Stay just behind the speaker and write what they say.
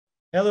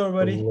Hello,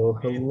 everybody. Hello,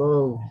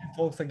 hello.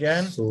 Folks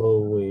again. Slow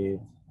wave.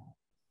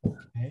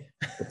 Okay.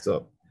 What's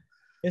up?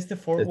 It's the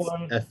fourth It's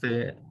one.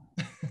 Efe.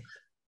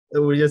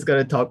 We're just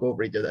gonna talk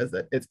over each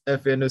other. It's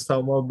Efe and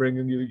Usama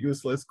bringing you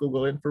useless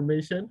Google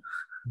information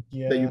that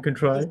Yeah. you can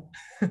try.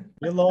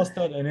 We lost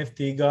that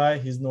NFT guy.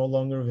 He's no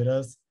longer with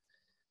us.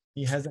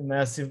 He has a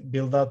massive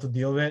build out to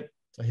deal with.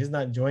 So he's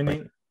not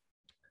joining.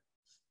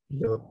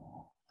 Yup.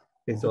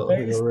 He's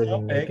Today's already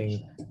topic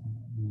making.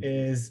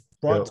 is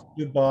brought Yup. to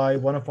you by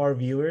one of our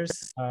viewers.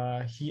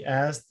 He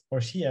asked,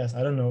 or she asked,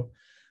 I don't know.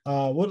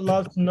 Would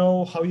love to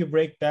know how you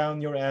break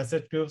down your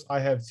asset groups. I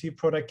have 2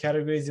 product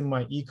categories in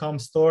my e-com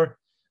store,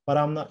 but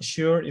I'm not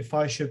sure if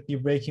I should be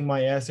breaking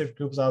my asset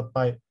groups out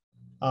by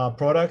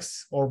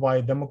products or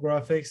by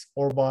demographics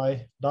or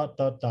by ...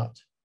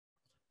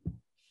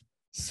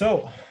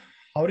 So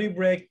how do you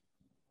break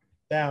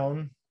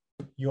down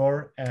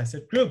your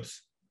asset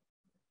groups?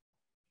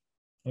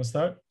 Want to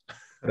start?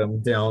 Put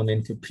them down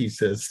into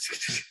pieces.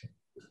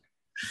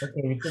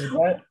 Okay, with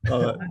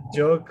that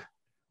joke,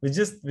 we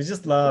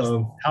just lost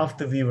half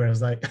the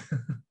viewers. Like,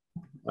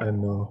 I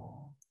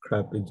know,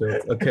 crappy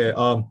jokes. Okay,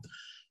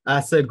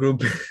 asset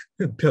group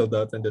build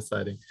out and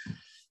deciding.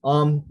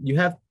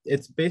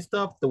 It's based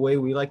off the way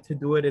we like to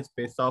do it. It's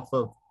based off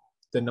of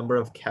the number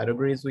of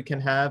categories we can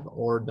have,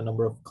 or the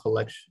number of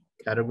collections,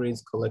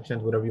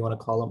 whatever you want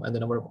to call them, and the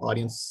number of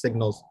audience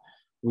signals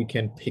we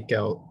can pick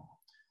out.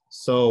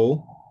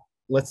 So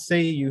let's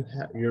say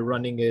you're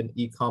running an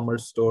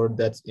e-commerce store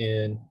that's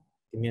in,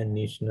 give me a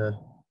niche,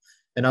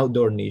 an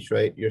outdoor niche,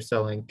 right? You're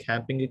selling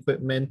camping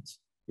equipment,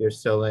 you're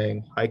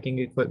selling hiking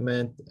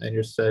equipment, and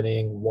you're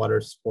selling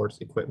water sports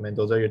equipment.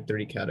 Those are your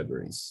 3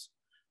 categories,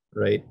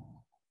 right?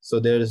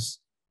 So there's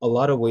a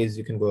lot of ways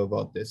you can go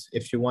about this.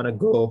 If you want to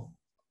go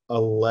a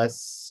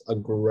less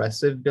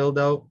aggressive build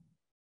out,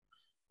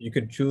 you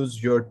could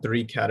choose your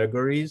 3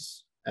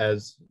 categories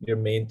as your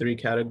main 3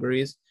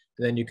 categories.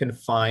 And then you can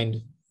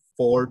find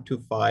 4 to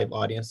 5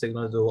 audience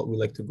signals are what we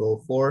like to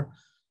go for.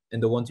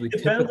 And the ones we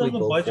typically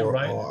go budget, for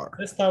right? are,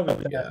 Let's start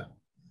with that. yeah.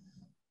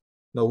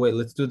 No, wait,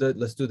 let's do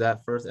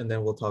that first, and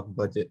then we'll talk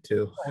budget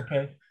too.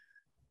 Okay.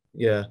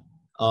 Yeah.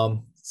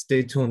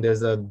 Stay tuned.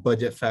 There's a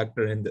budget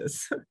factor in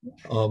this.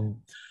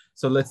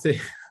 So let's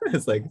say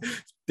it's like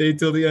stay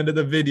till the end of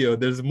the video.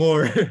 There's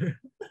more.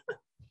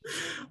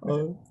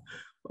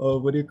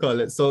 What do you call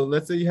it? So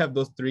let's say you have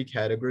those 3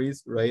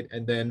 categories, right?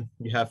 And then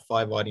you have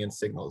 5 audience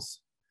signals.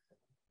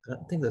 I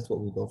think that's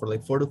what we go for,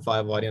 like 4 to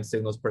 5 audience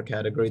signals per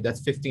category.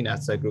 That's 15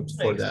 asset groups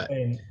for that.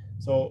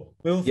 So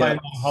we'll find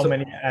out how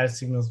many ad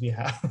signals we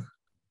have.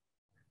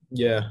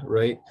 Yeah,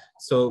 right.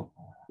 So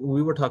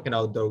we were talking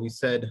outdoor. We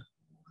said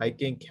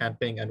hiking,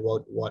 camping, and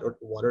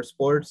water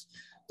sports.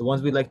 The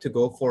ones we like to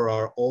go for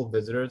are all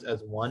visitors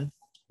as one.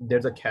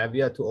 There's a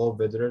caveat to all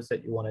visitors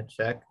that you want to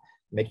check.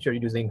 Make sure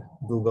you're using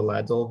Google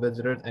Ads all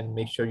visitors, and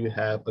make sure you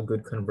have a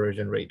good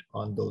conversion rate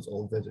on those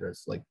all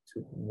visitors. Like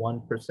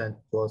 1%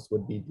 plus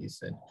would be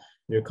decent.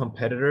 Your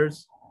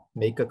competitors,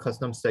 make a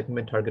custom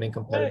segment targeting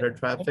competitor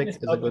traffic is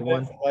a good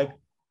one. Like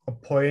a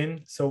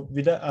point. So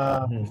with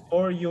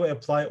before you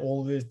apply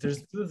all this,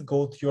 just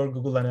go to your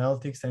Google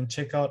Analytics and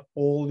check out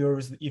all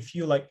your, if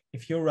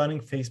you're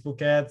running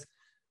Facebook ads,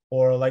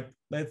 or like,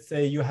 let's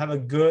say you have a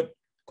good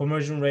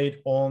conversion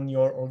rate on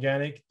your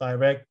organic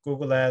direct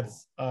Google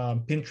ads,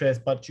 Pinterest,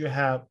 but you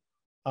have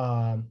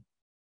a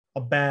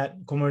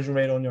bad conversion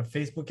rate on your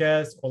Facebook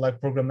ads or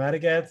like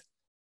programmatic ads,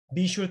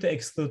 be sure to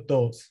exclude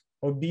those,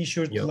 or be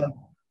sure to like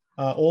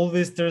all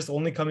visitors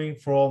only coming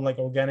from like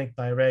organic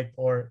direct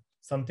or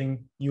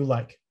something you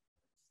like.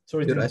 So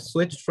dude, I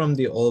switched from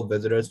the all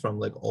visitors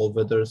from all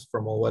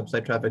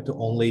website traffic to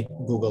only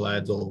Google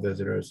Ads all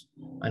visitors.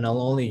 And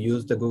I'll only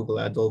use the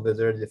Google Ads all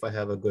visitors if I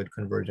have a good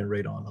conversion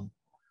rate on them.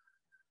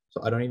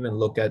 So I don't even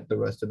look at the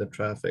rest of the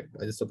traffic.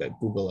 I just look at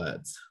Google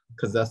Ads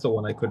because that's the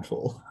one I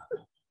control.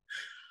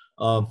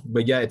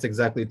 But yeah, it's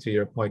exactly to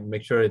your point.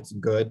 Make sure it's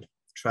good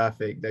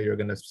traffic that you're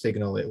going to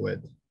signal it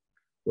with.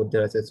 What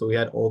did I say? So we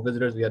had all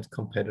visitors, we had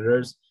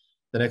competitors.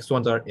 The next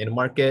ones are in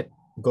market.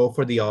 Go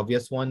for the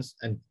obvious ones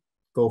and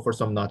go for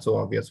some not so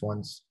obvious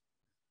ones.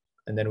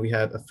 And then we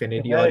have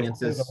affinity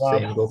audiences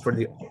saying go for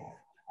the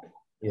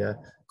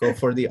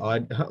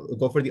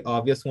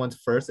obvious ones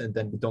first, and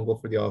then don't go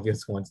for the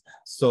obvious ones.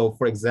 So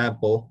for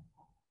example,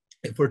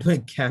 if we're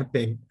doing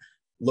camping,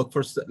 look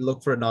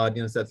for an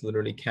audience that's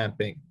literally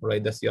camping,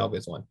 right? That's the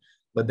obvious one.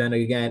 But then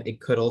again, it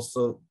could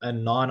also, a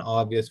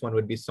non-obvious one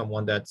would be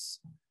someone that's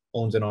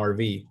owns an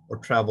RV or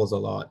travels a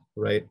lot,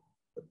 right?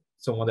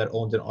 Someone that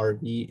owns an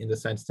RV in the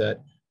sense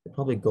that they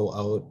probably go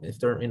out. If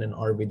they're in an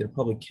RV, they're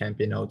probably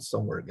camping out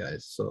somewhere,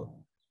 guys. So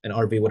an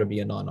RV would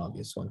be a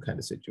non-obvious one kind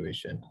of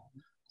situation.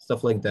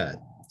 Stuff like that.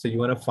 So you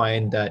want to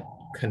find that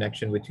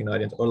connection between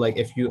audience. Or like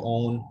if you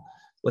own,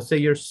 let's say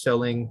you're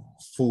selling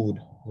food,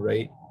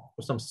 right?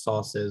 Or some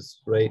sauces,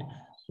 right?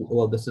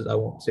 Well, I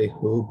won't say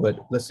who, but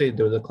let's say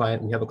there's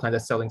we have a client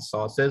that's selling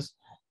sauces.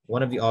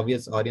 One of the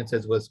obvious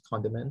audiences was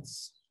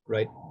condiments,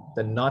 right?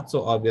 The not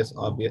so obvious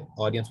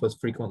audience was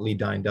frequently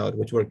dined out,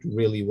 which worked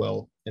really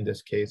well in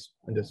this case,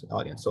 in this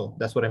audience. So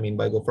that's what I mean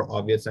by go for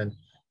obvious and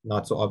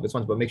not so obvious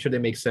ones, but make sure they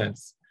make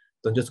sense.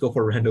 Don't just go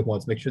for random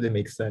ones, make sure they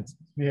make sense.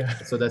 Yeah.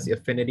 So that's the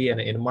affinity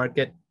and in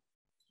market.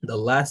 The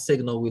last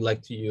signal we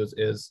like to use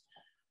is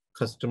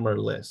customer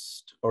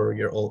list or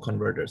your all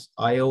converters.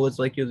 I always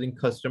like using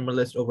customer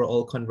list over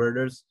all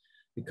converters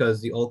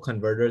because the all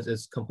converters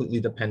is completely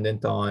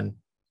dependent on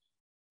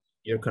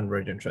your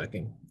conversion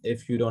tracking.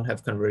 If you don't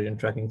have conversion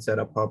tracking set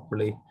up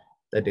properly,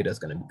 that data is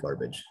going to be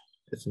garbage.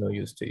 It's no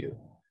use to you.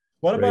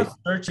 What about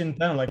search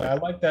intent? Like I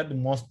like that the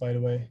most, by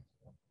the way.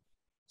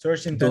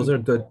 Search intent. Those are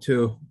good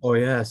too. Oh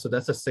yeah, so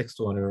that's a sixth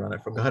one we run. I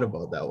forgot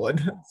about that one.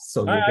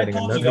 So you're getting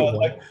another one.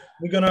 Like,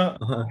 we're gonna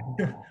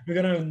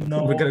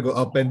know. We're gonna go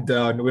up and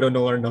down. We don't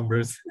know our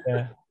numbers.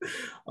 Yeah.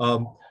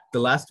 The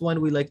last one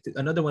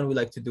another one we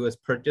like to do is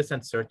purchase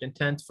and search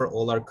intent for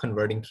all our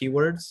converting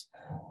keywords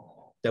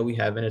that we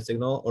have in a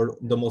signal or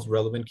the most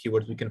relevant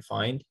keywords we can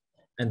find,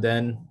 and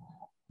then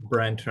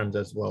brand terms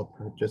as well,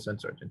 purchase and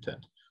search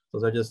intent.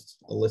 Those are just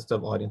a list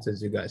of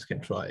audiences you guys can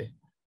try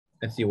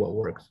and see what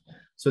works.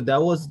 So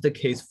that was the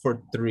case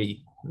for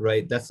 3,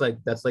 right? That's like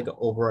an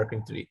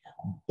overarching 3,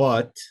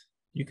 but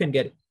you can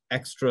get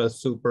extra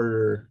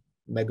super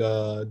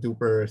mega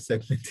duper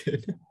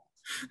segmented.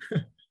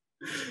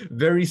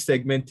 Very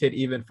segmented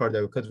even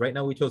further, because right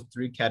now we chose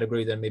 3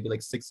 categories and maybe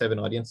like 6, 7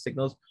 audience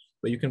signals,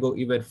 but you can go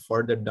even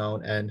further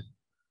down and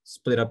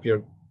split up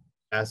your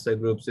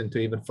asset groups into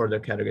even further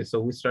categories.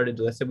 So we started,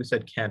 let's say we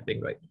said camping,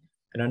 right?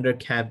 And under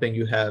camping,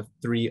 you have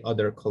 3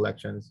 other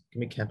collections. Give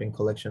me camping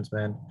collections,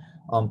 man.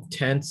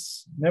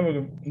 Tents. Never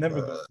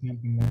go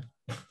camping, man.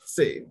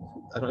 Say,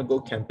 I don't go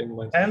camping,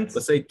 man. Tents.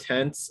 Let's say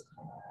tents,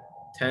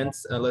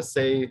 let's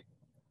say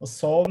a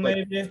saw, like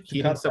maybe.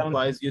 Heating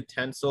supplies,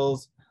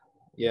 utensils.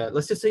 Yeah,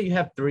 let's just say you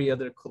have 3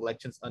 other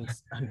collections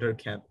under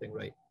camping,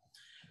 right?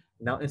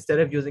 Now, instead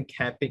of using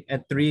camping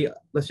and 3,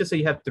 let's just say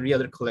you have 3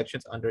 other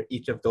collections under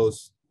each of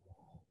those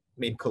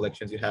main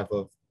collections you have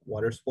of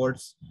water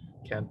sports,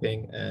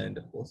 camping, and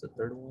what's the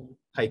third one?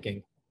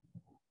 Hiking.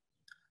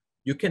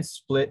 You can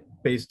split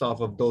based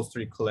off of those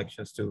 3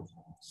 collections too.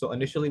 So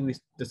initially we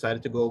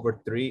decided to go over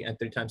 3, and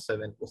 3 times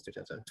 7, what's 3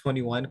 times 7?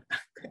 21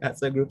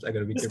 asset groups. I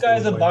gotta be This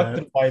guy's a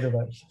doctor, by the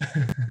way.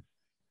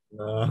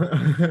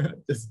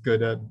 Just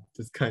good at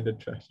just kind of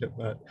trash it,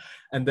 but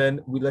and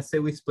then let's say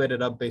we split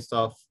it up based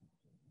off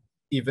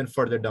even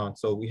further down.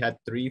 So we had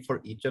 3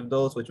 for each of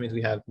those, which means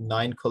we have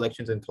 9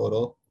 collections in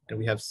total, and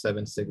we have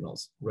 7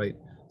 signals, right?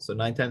 So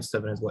 9 times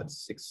 7 is what?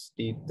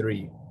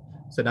 63.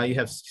 So now you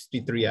have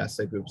 63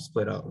 asset groups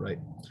split out, right?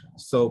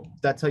 So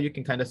that's how you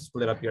can kind of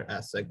split up your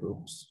asset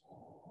groups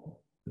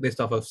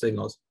based off of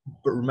signals.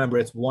 But remember,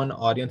 it's 1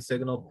 audience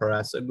signal per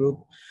asset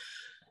group.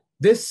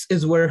 This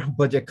is where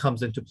budget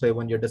comes into play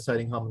when you're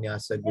deciding how many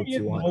asset groups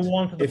you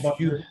want.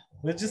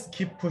 Let's just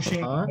keep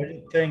pushing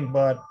everything,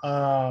 but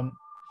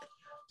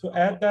to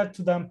add that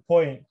to that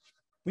point,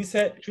 we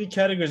said 3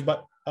 categories,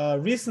 but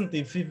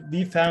recently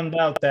we found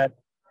out that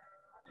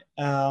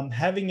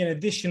having an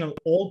additional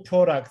all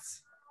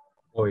products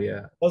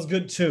was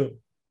good too.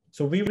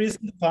 So we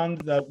recently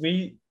found that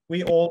we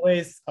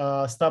always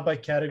start by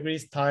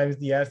categories times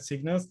the ad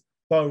signals,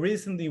 but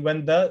recently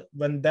when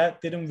that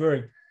didn't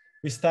work,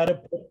 we started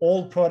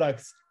all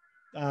products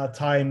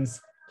times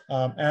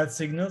ad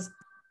signals,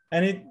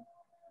 and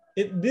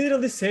it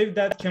literally saved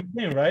that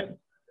campaign, right?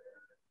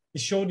 It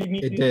showed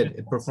immediately. It did.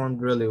 It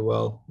performed really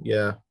well.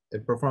 Yeah,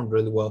 it performed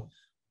really well.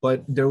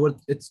 But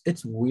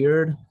it's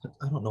weird.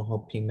 I don't know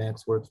how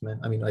PMax works, man.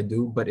 I mean, I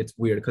do, but it's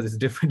weird because it's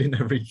different in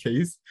every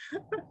case.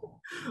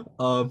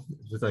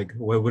 It's like,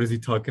 what is he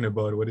talking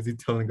about? What is he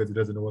telling us? He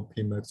doesn't know what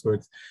PMax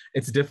works.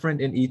 It's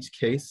different in each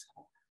case.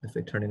 If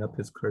they're turning up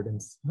his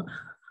curtains.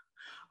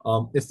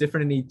 It's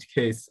different in each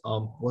case.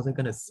 What was I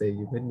gonna say?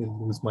 You made me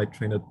lose my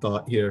train of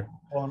thought here.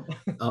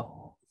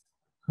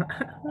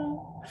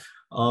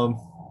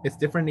 It's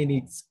different in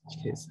each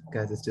case.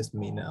 Guys, it's just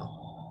me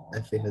now.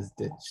 Efe has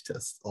ditched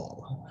us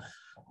all.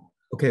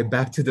 Okay,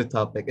 back to the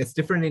topic. It's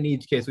different in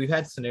each case. We've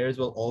had scenarios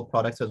where all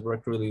products has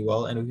worked really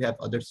well, and we have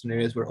other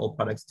scenarios where all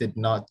products did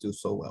not do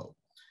so well.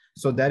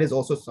 So that is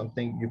also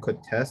something you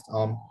could test.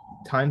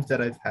 Times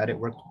that I've had it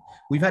work,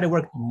 we've had it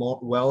work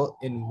well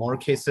in more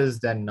cases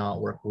than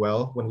not work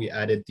well when we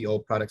added the all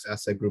products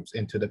asset groups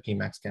into the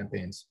PMax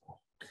campaigns.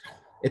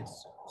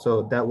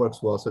 So that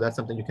works well. So that's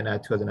something you can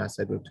add to as an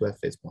asset group to have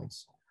face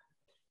points.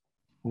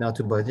 Now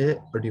to budget,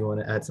 or do you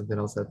want to add something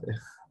else out there?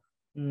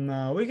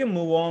 No, we can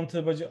move on to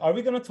the budget. Are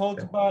we going to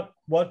talk about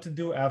what to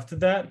do after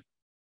that?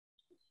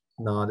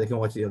 No, they can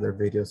watch the other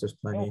videos. There's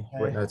plenty.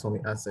 Okay. Right now, it's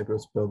only asset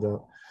groups build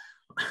out.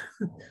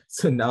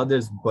 So now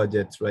there's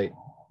budgets, right?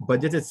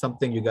 Budget is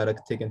something you got to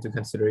take into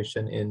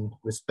consideration in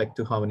respect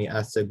to how many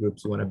asset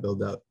groups you want to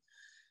build out.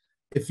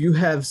 If you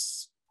have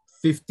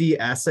 50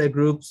 asset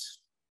groups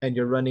and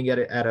you're running it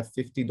at a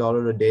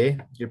 $50 a day,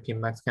 your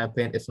PMax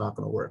campaign, it's not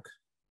going to work.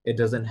 It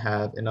doesn't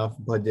have enough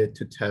budget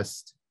to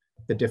test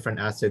the different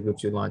asset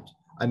groups you launch.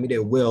 I mean,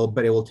 it will,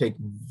 but it will take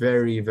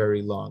very,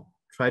 very long.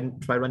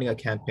 try running a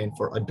campaign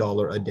for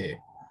 $1 a day,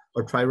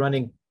 or try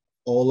running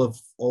all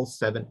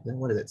 7,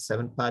 what is it,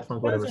 7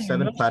 platforms, whatever,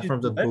 7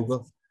 platforms of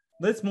Google.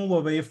 Let's move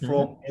away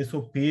from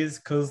SOPs,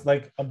 because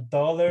like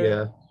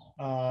 $1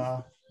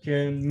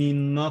 can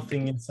mean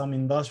nothing in some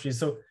industries.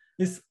 So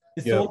it's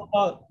all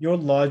about your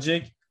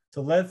logic.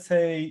 So let's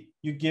say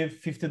you give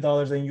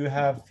 $50 and you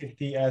have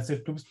 50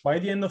 asset groups. By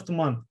the end of the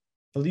month,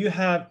 will you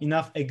have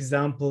enough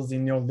examples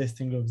in your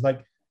listing groups?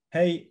 Like,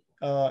 hey,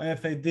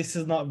 Efe, this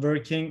is not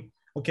working.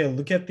 Okay,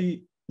 look at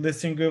the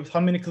listing groups.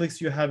 How many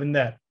clicks you have in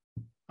that?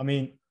 I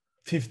mean,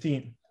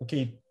 15.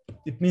 Okay,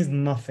 it means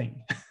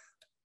nothing.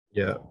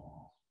 Yeah.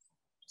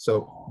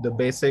 So the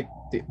basic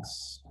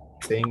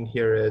thing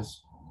here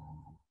is,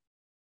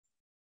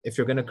 if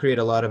you're going to create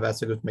a lot of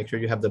asset groups, make sure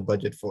you have the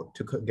budget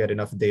to get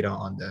enough data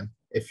on them.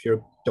 If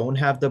you don't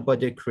have the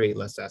budget, create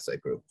less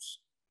asset groups.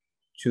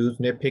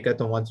 Nitpick at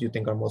the ones you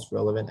think are most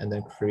relevant and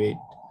then create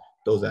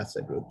those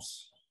asset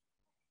groups.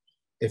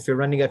 If you're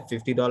running at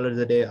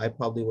 $50 a day, I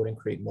probably wouldn't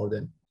create more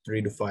than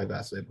 3 to 5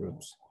 asset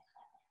groups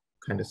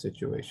kind of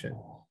situation.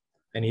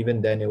 And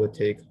even then it would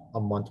take a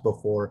month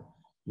before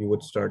you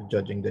would start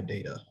judging the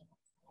data.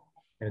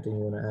 Anything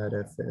you want to add,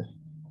 Efe?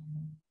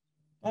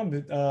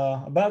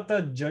 About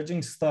the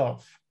judging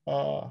stuff,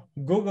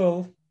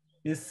 Google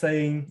is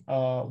saying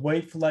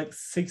wait for like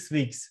 6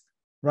 weeks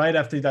right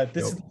after that.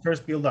 This is the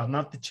first build out,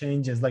 not the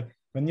changes. Like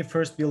when you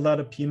first build out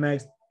a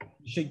PMax,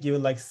 you should give it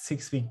like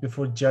 6 weeks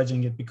before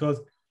judging it, because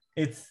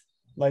it's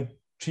like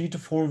 3 to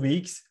 4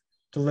 weeks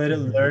to let it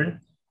learn.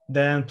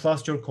 Then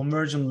plus your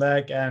conversion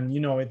lag, and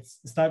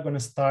it's not going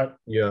to start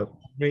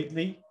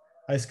greatly.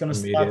 It's going to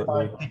start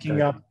by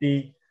picking up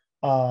the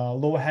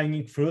low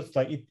hanging fruits.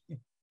 Like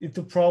it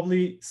will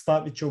probably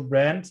start with your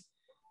brand.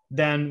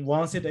 Then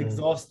once it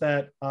exhausts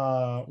that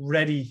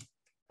ready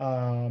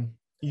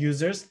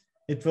users,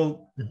 it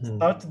will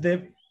start to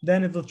dip.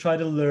 Then it will try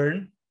to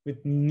learn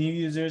with new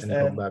users, and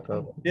at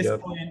this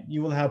point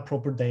you will have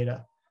proper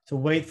data. So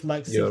wait for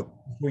like 6 weeks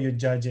before you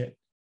judge it.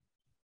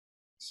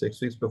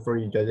 6 weeks before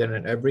you judge it,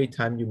 and every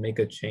time you make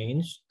a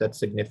change that's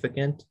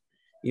significant,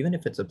 even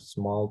if it's a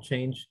small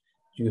change,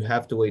 you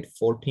have to wait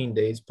 14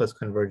 days plus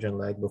conversion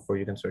lag before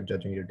you can start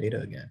judging your data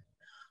again,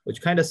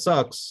 which kind of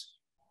sucks,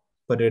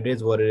 but it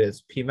is what it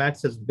is.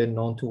 PMax has been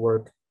known to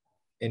work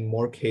in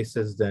more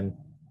cases than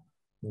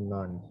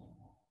none.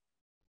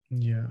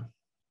 Yeah,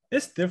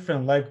 it's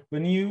different. Like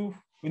when you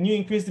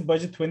increase the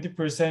budget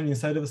 20%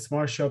 inside of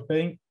smart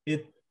shopping,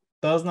 it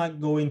does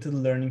not go into the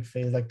learning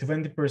phase. Like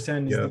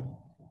 20% is the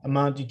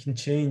amount you can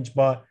change,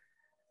 but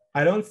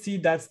I don't see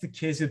that's the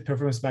case with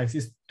Performance Max.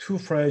 It's too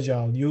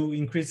fragile. You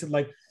increase it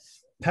like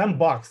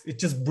 $10, it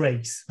just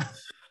breaks.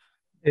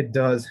 It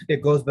does.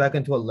 It goes back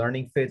into a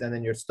learning phase, and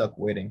then you're stuck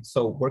waiting.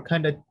 So we're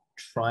kind of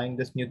trying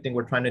this new thing.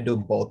 We're trying to do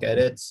bulk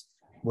edits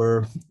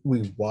where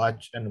we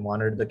watch and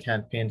monitor the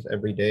campaigns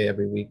every day,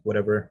 every week,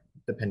 whatever,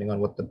 depending on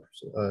what the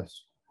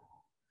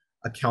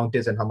account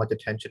is and how much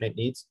attention it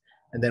needs.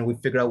 And then we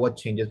figure out what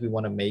changes we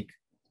want to make,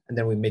 and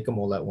then we make them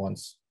all at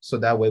once. So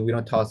that way we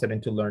don't toss it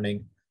into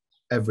learning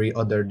every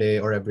other day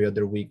or every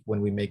other week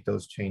when we make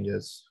those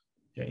changes.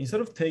 Yeah,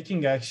 instead of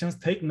taking actions,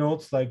 take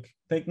notes like,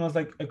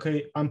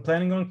 okay, I'm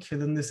planning on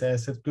killing this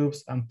asset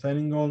groups. I'm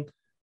planning on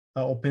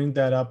opening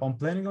that up. I'm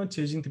planning on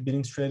changing the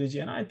bidding strategy.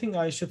 And I think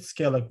I should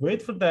scale. Like,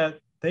 wait for that,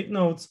 take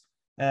notes.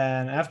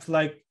 And after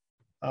like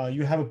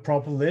you have a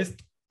proper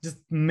list, just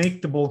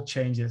make the bulk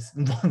changes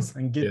once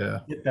and get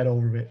that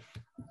over with.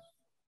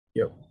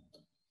 Yep.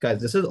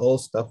 Guys, this is all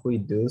stuff we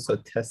do. So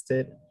test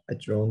it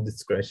at your own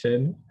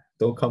discretion.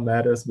 Don't come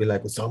at us, be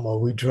like, Usama,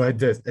 we tried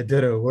this. It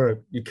didn't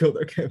work. You killed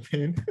our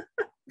campaign.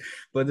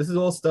 But this is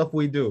all stuff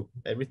we do.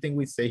 Everything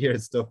we say here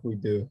is stuff we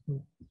do.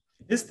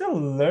 It's still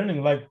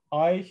learning. Like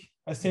I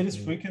say this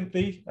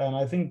frequently, and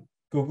I think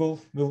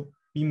Google will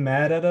be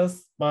mad at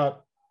us,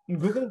 but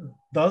Google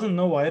doesn't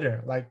know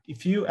either. Like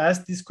if you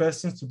ask these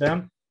questions to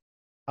them,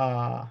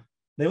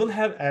 they will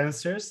have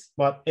answers,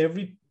 but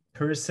every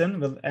person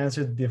will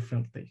answer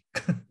differently.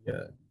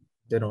 Yeah,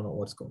 they don't know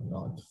what's going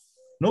on.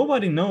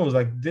 Nobody knows.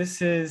 Like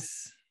this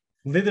is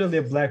literally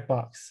a black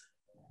box.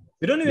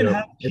 We don't even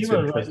have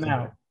keywords right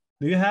now.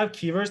 Do you have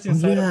keywords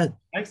inside of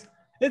PMax?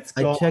 It's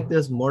gone. I checked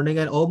this morning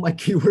and all my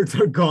keywords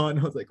are gone.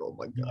 I was like, oh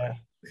my God. Yeah.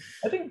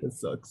 I think it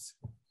sucks.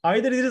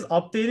 Either it is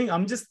updating.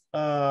 I'm just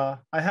I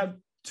have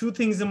two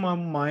things in my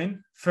mind.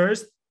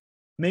 First,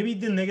 maybe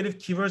the negative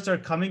keywords are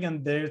coming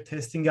and they're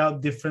testing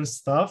out different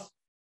stuff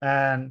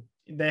and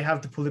they have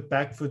to pull it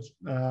back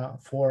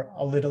for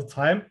a little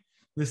time.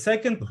 The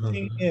second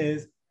thing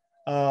is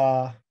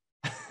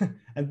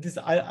and this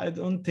I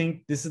don't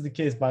think this is the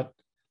case, but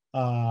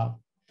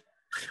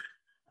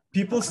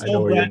people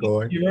still brand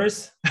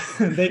keywords.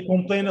 They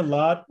complain a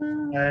lot,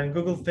 and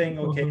Google saying,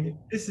 okay,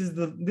 this is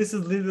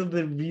literally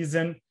the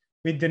reason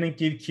we didn't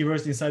give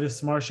keywords inside of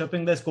smart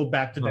shopping. Let's go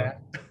back to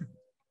that.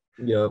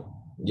 Yep.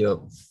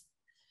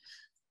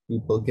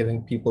 People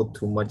giving people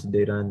too much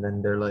data, and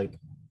then they're like,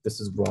 this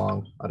is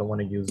wrong. I don't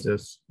want to use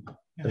this.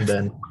 And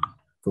then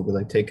Google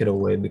like take it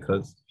away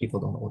because people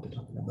don't know what they're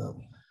talking about.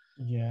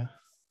 Yeah.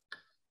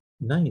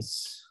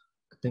 Nice.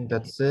 think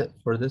that's it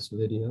for this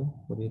video.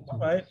 What do you All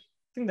think? right.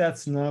 I think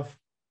that's enough.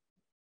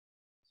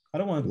 I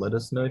don't want to. Let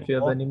us know if you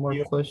have any more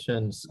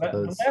questions.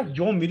 The last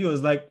John video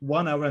is like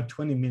 1 hour and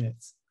 20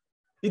 minutes.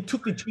 It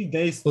took me 3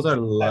 days. Those are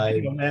live.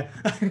 Video, man.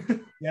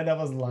 Yeah, that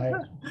was live.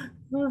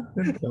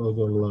 That was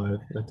a live.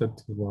 That took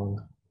too long.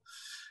 All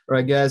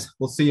right, guys.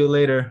 We'll see you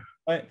later.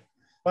 Bye.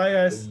 Bye,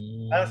 guys.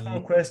 Ask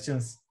more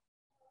questions.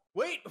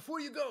 Wait, before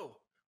you go,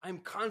 I'm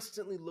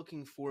constantly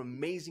looking for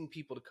amazing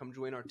people to come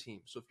join our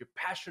team. So if you're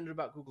passionate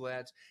about Google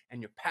Ads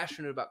and you're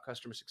passionate about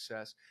customer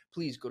success,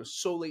 please go to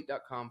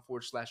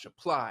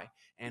solate.com/apply.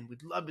 And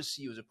we'd love to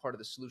see you as a part of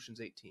the Solutions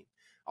 8 team.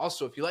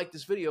 Also, if you like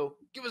this video,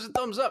 give us a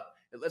thumbs up.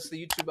 It lets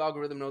the YouTube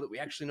algorithm know that we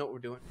actually know what we're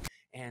doing.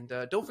 And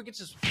don't forget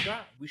to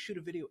subscribe. We shoot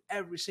a video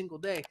every single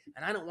day,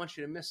 and I don't want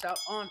you to miss out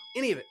on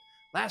any of it.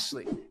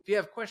 Lastly, if you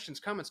have questions,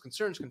 comments,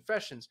 concerns,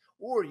 confessions,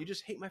 or you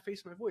just hate my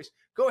face and my voice,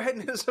 go ahead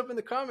and hit us up in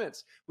the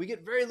comments. We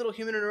get very little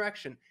human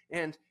interaction,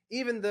 and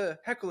even the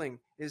heckling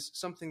is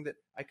something that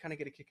I kind of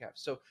get a kick out of.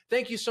 So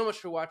thank you so much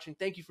for watching.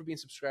 Thank you for being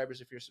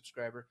subscribers if you're a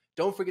subscriber.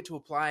 Don't forget to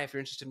apply if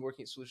you're interested in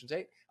working at Solutions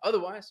 8.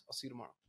 Otherwise, I'll see you tomorrow.